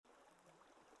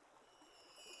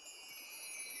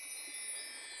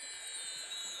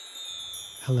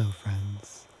Hello,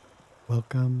 friends.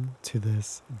 Welcome to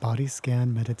this body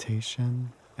scan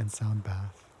meditation and sound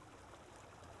bath.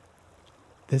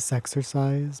 This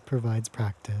exercise provides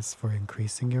practice for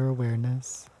increasing your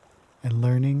awareness and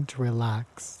learning to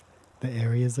relax the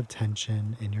areas of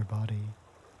tension in your body.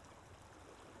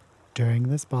 During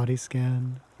this body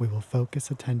scan, we will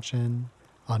focus attention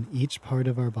on each part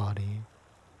of our body,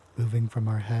 moving from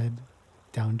our head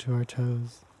down to our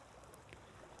toes.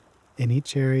 In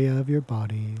each area of your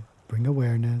body, bring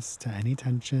awareness to any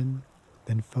tension,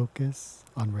 then focus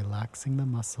on relaxing the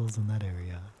muscles in that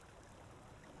area.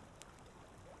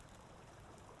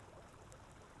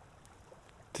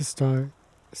 To start,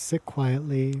 sit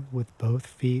quietly with both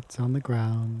feet on the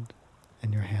ground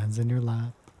and your hands in your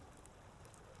lap.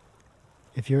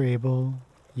 If you're able,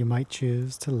 you might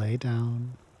choose to lay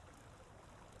down.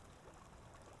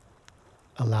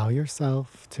 Allow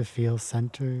yourself to feel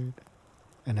centered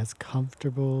and as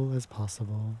comfortable as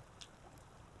possible.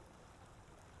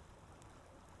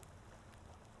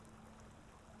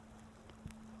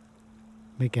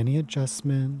 Make any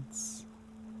adjustments.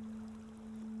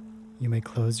 You may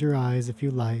close your eyes if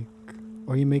you like,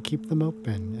 or you may keep them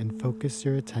open and focus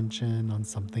your attention on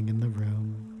something in the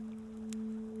room.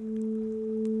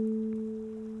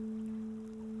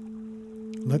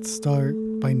 Let's start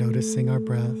by noticing our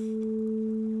breath,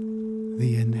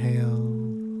 the inhale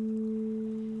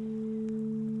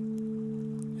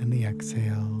and the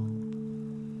exhale.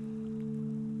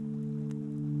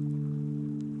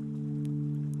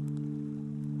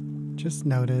 Just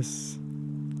notice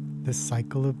this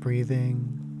cycle of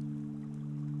breathing.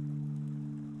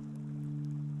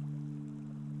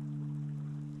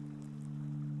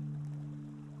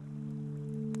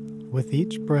 With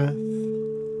each breath,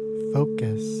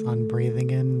 focus on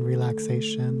breathing in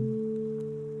relaxation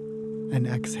and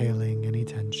exhaling any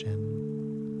tension.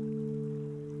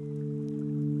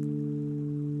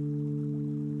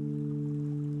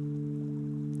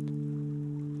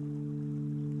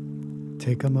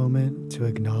 Take a moment to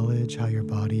acknowledge how your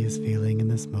body is feeling in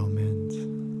this moment.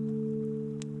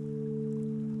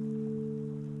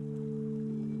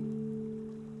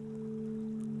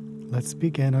 Let's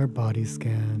begin our body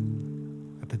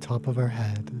scan at the top of our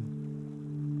head.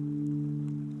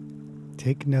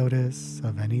 Take notice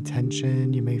of any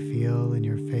tension you may feel in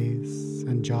your face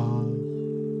and jaw.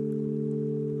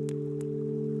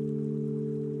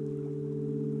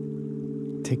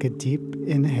 Take a deep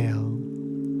inhale,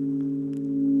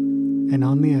 and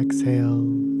on the exhale,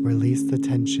 release the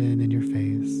tension in your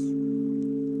face.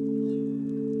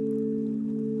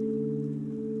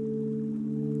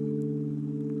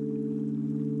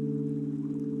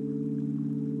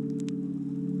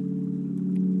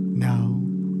 Now,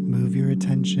 move your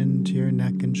attention to your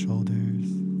neck and shoulders.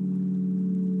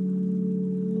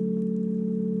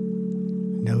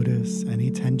 Notice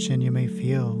any tension you may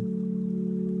feel.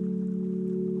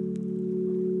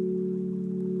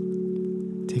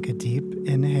 Take a deep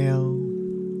inhale,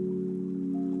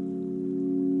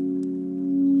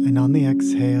 and on the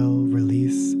exhale,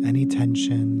 release any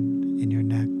tension in your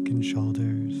neck and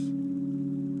shoulders.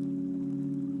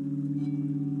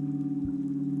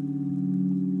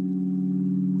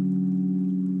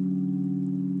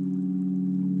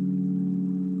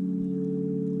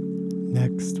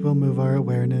 Next, we'll move our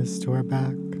awareness to our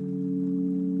back.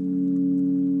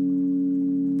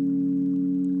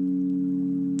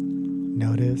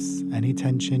 Notice any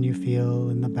tension you feel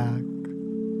in the back.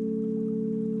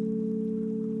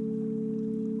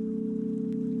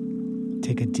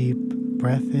 Take a deep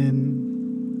breath in,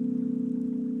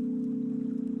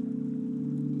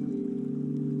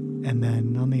 and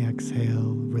then on the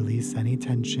exhale, release any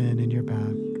tension in your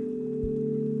back.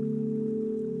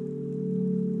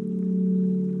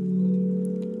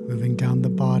 Moving down the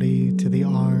body to the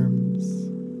arms,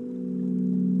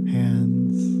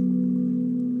 hands,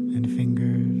 and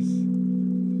fingers.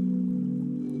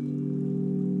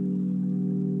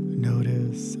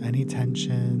 Notice any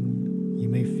tension you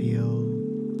may feel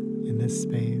in this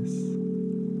space.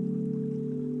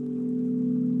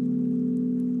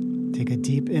 Take a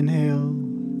deep inhale,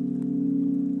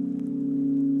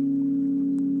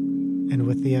 and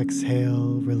with the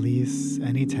exhale, release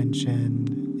any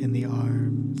tension in the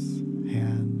arms,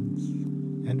 hands,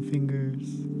 and fingers.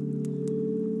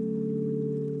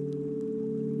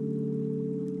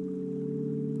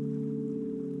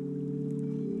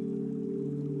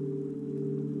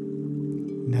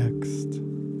 Next,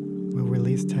 we'll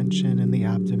release tension in the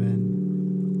abdomen.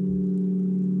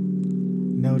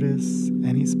 Notice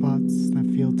any spots that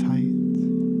feel tight.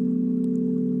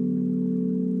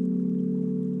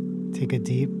 Take a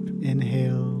deep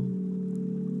inhale,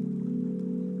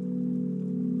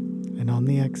 And on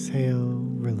the exhale,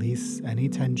 release any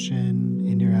tension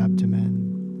in your abdomen.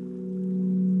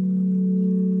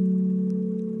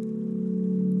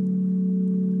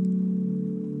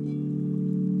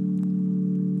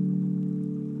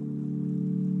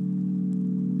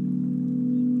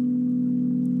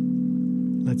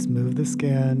 Let's move the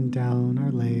scan down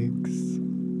our legs.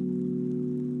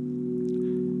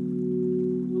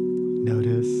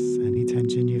 Notice any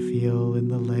tension you feel in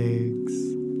the legs.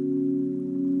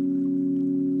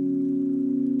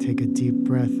 Take a deep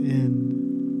breath in,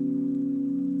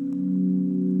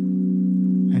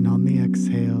 and on the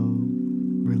exhale,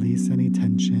 release any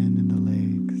tension in the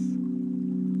legs.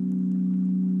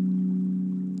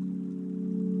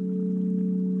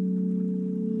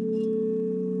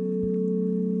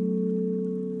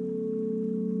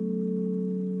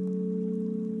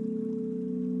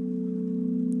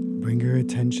 Bring your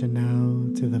attention now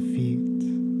to the feet,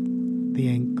 the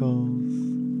ankles,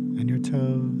 and your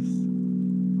toes.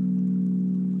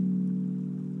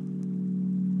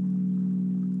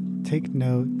 Take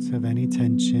note of any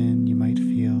tension you might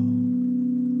feel.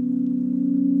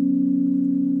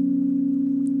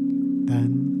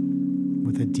 Then,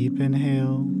 with a deep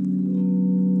inhale,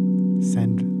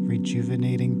 send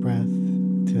rejuvenating breath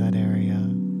to that area.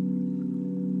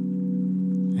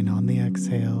 And on the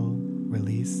exhale,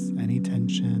 release any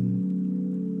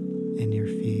tension in your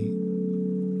feet,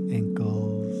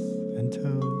 ankles, and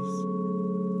toes.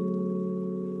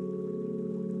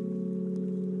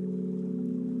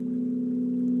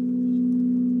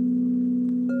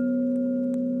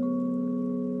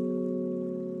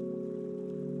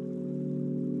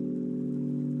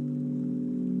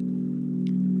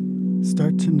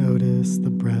 Start to notice the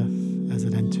breath as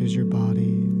it enters your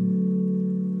body.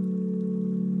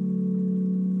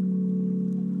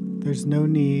 There's no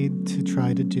need to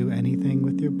try to do anything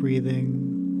with your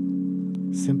breathing.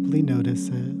 Simply notice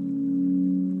it.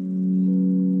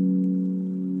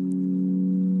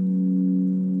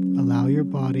 Allow your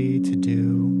body to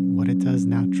do what it does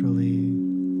naturally.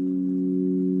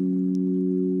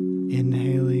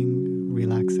 Inhaling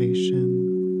relaxation.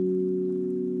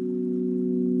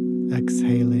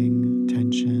 Exhaling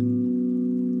tension.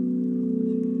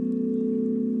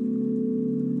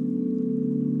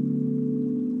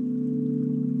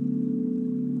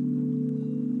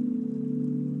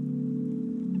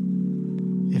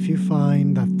 If you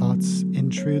find that thoughts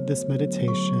intrude this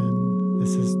meditation,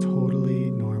 this is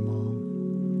totally normal.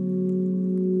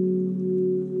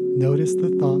 Notice the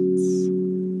thoughts,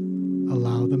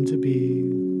 allow them to be,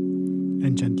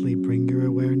 and gently bring your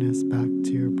awareness back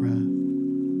to your breath.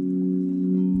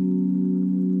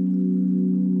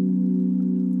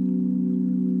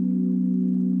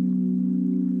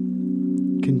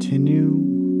 Continue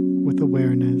with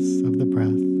awareness of the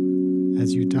breath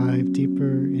as you dive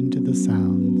deeper into the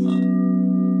sounds.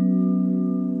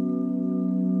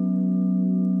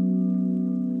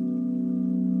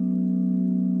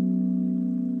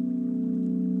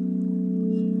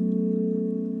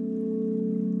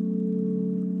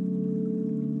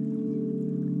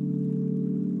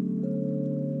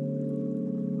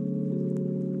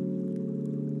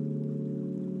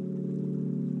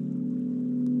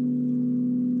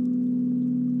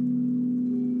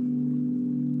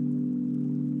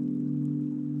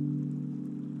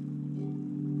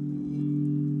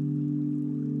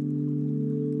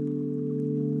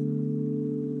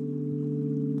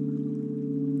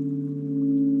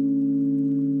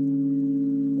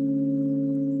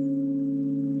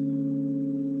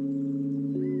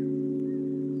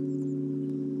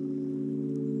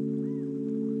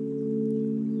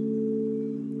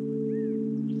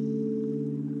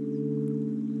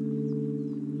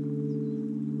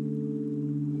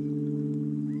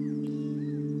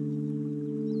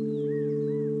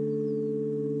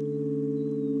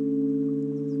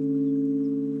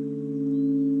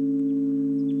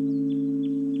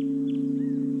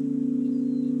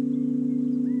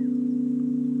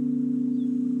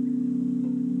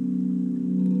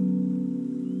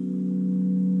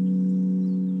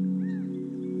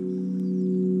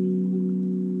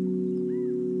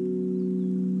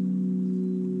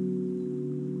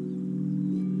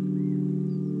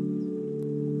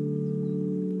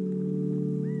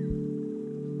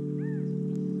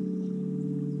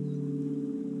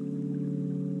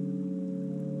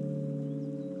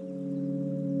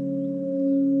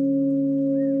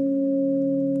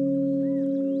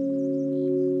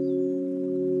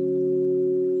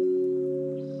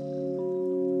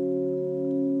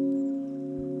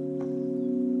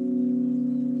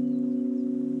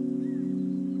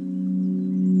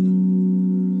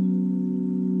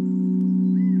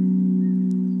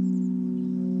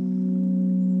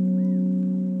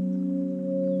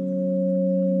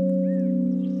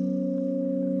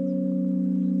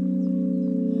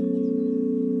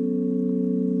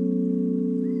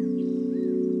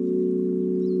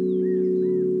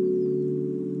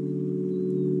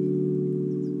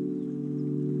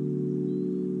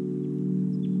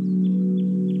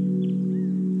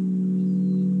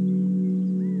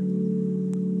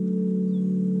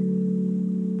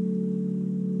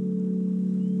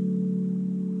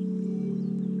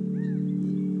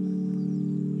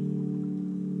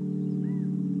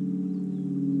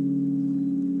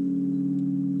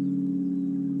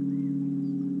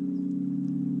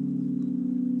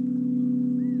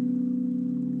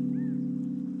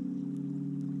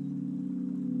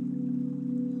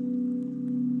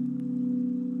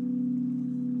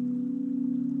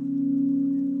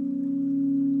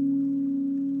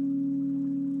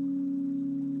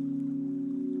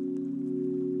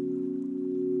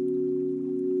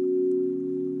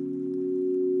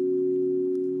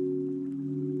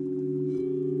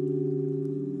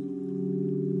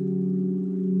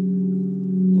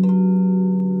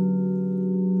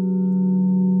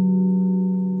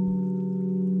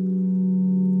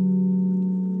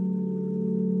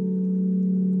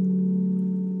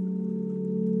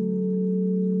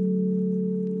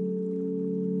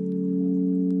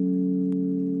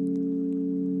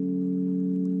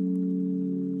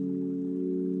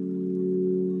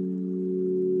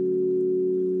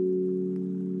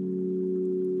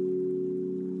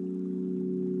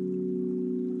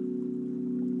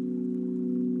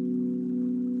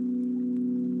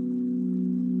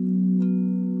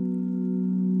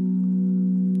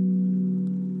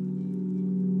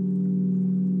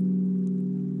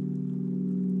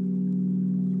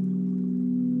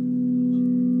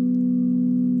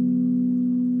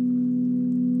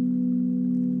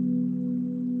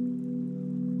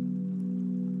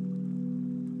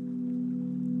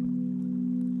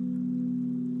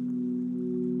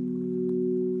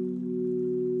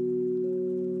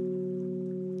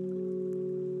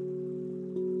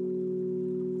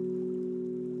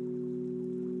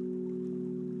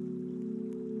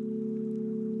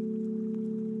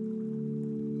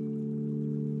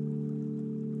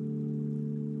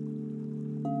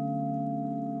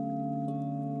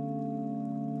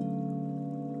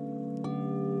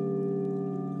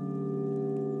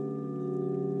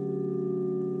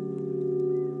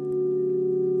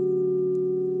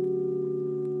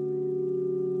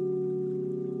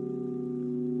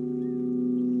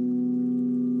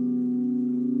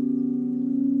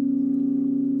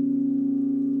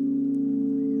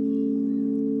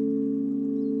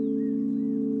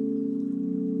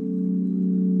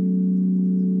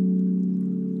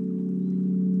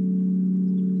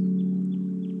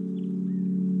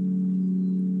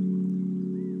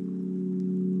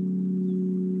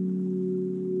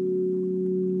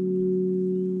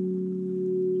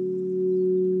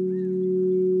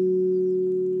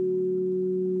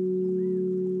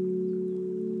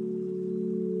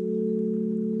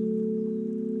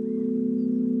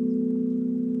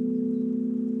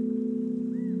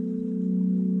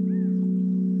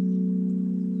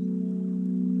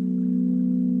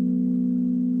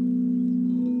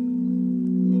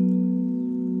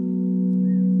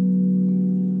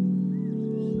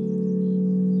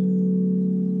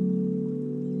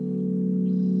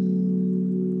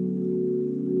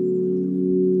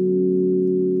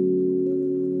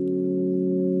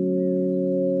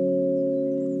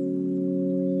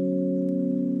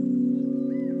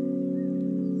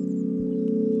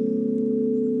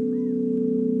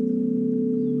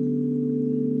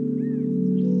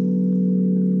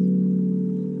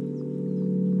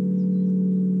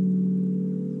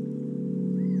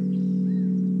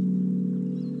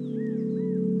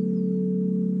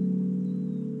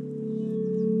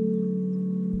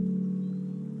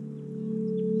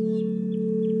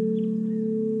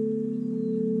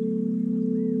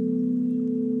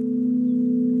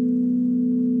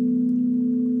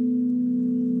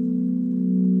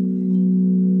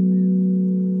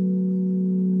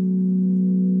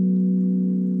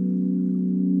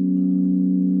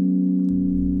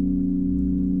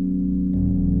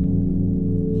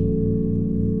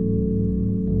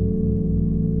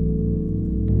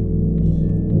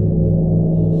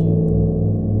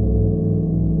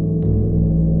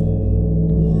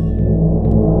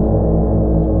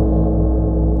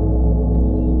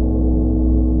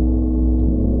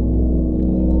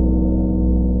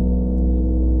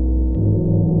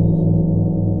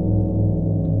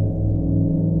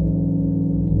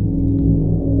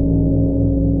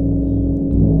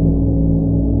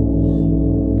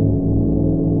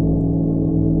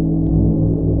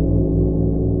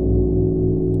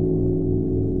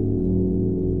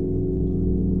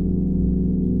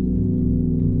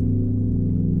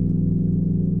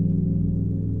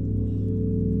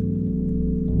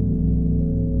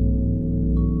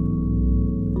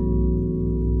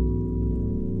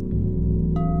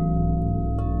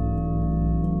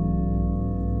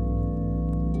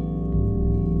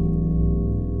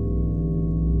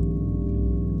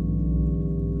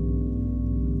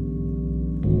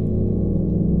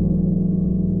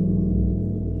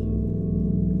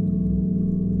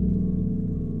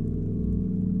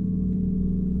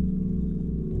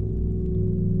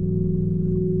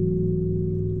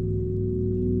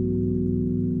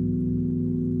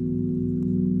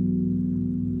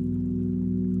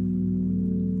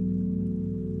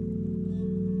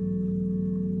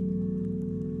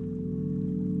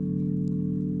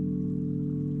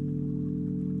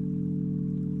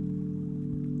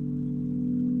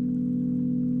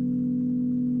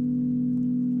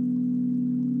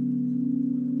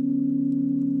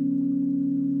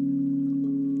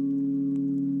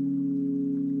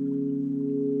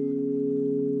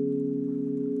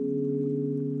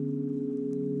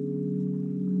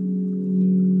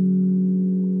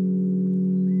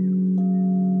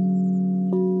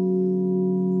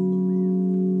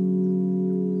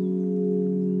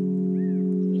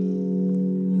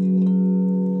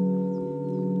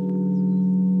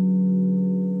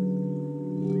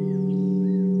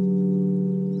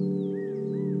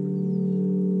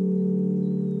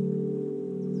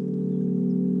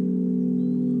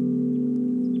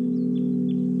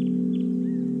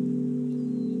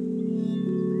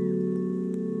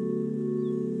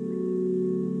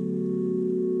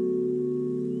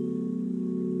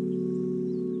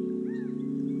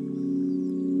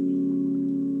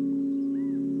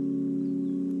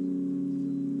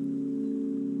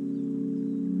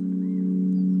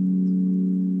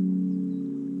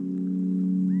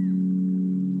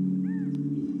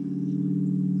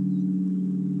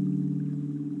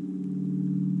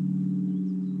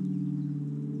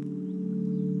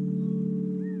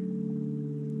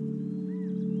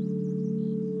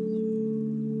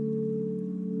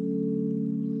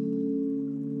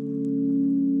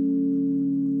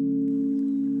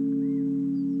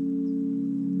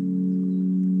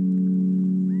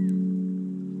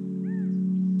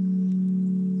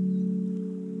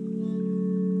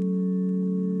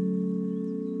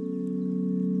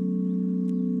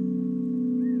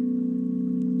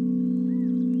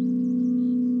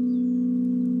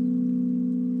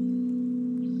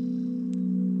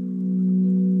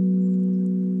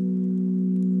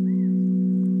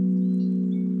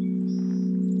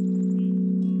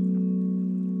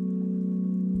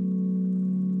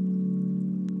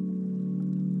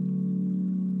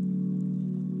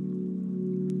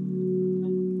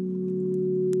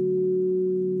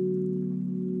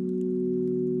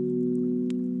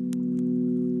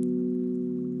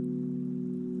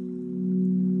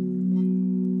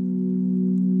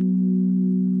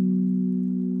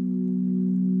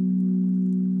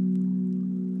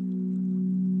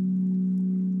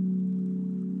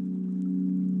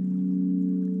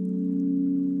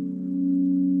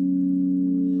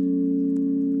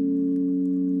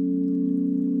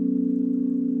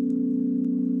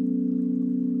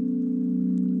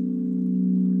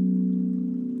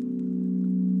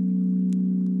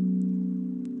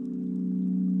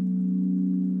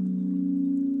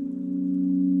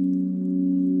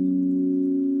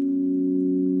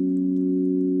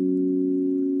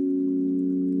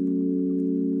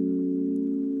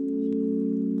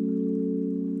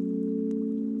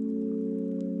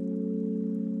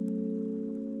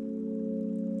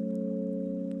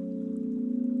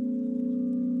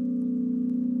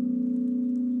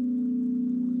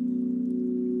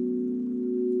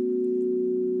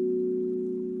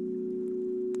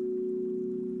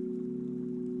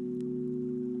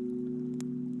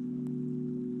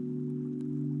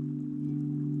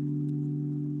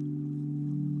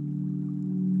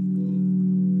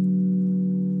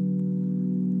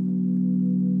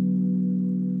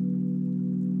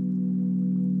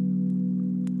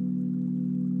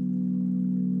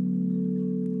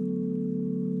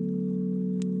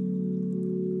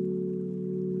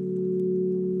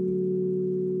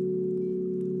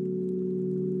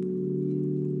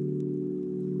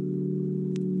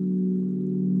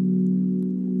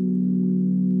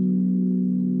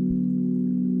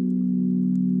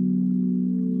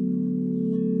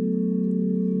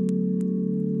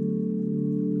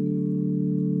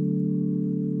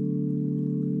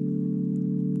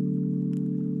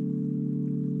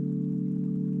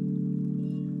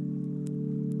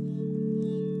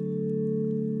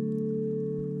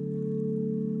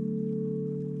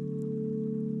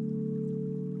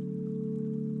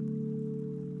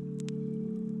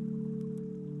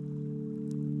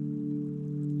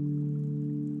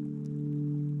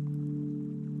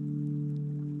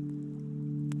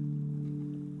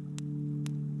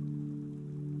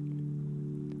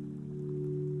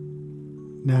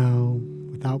 Now,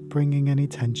 without bringing any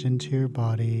tension to your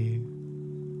body,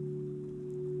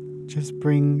 just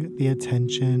bring the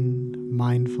attention,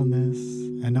 mindfulness,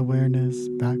 and awareness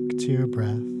back to your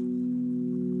breath.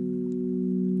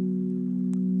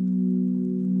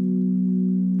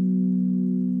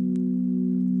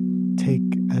 Take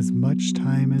as much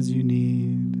time as you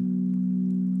need,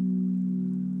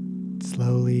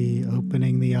 slowly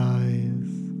opening the eyes,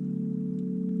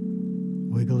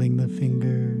 wiggling the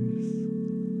fingers,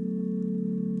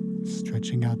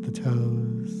 stretching out the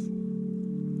toes,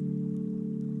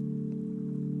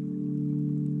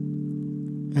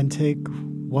 and take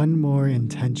one more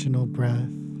intentional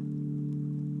breath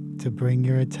to bring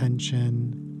your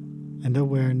attention and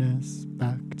awareness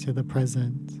back to the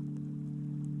present,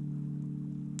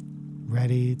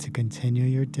 ready to continue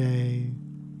your day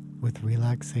with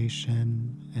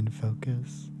relaxation and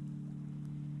focus.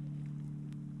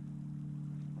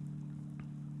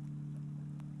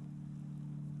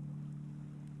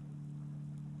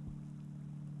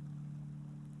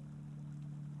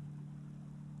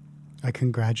 I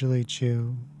congratulate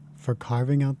you for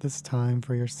carving out this time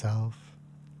for yourself.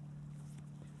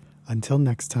 Until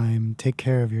next time, take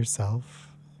care of yourself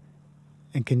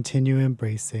and continue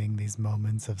embracing these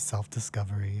moments of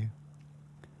self-discovery.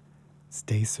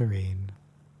 Stay serene.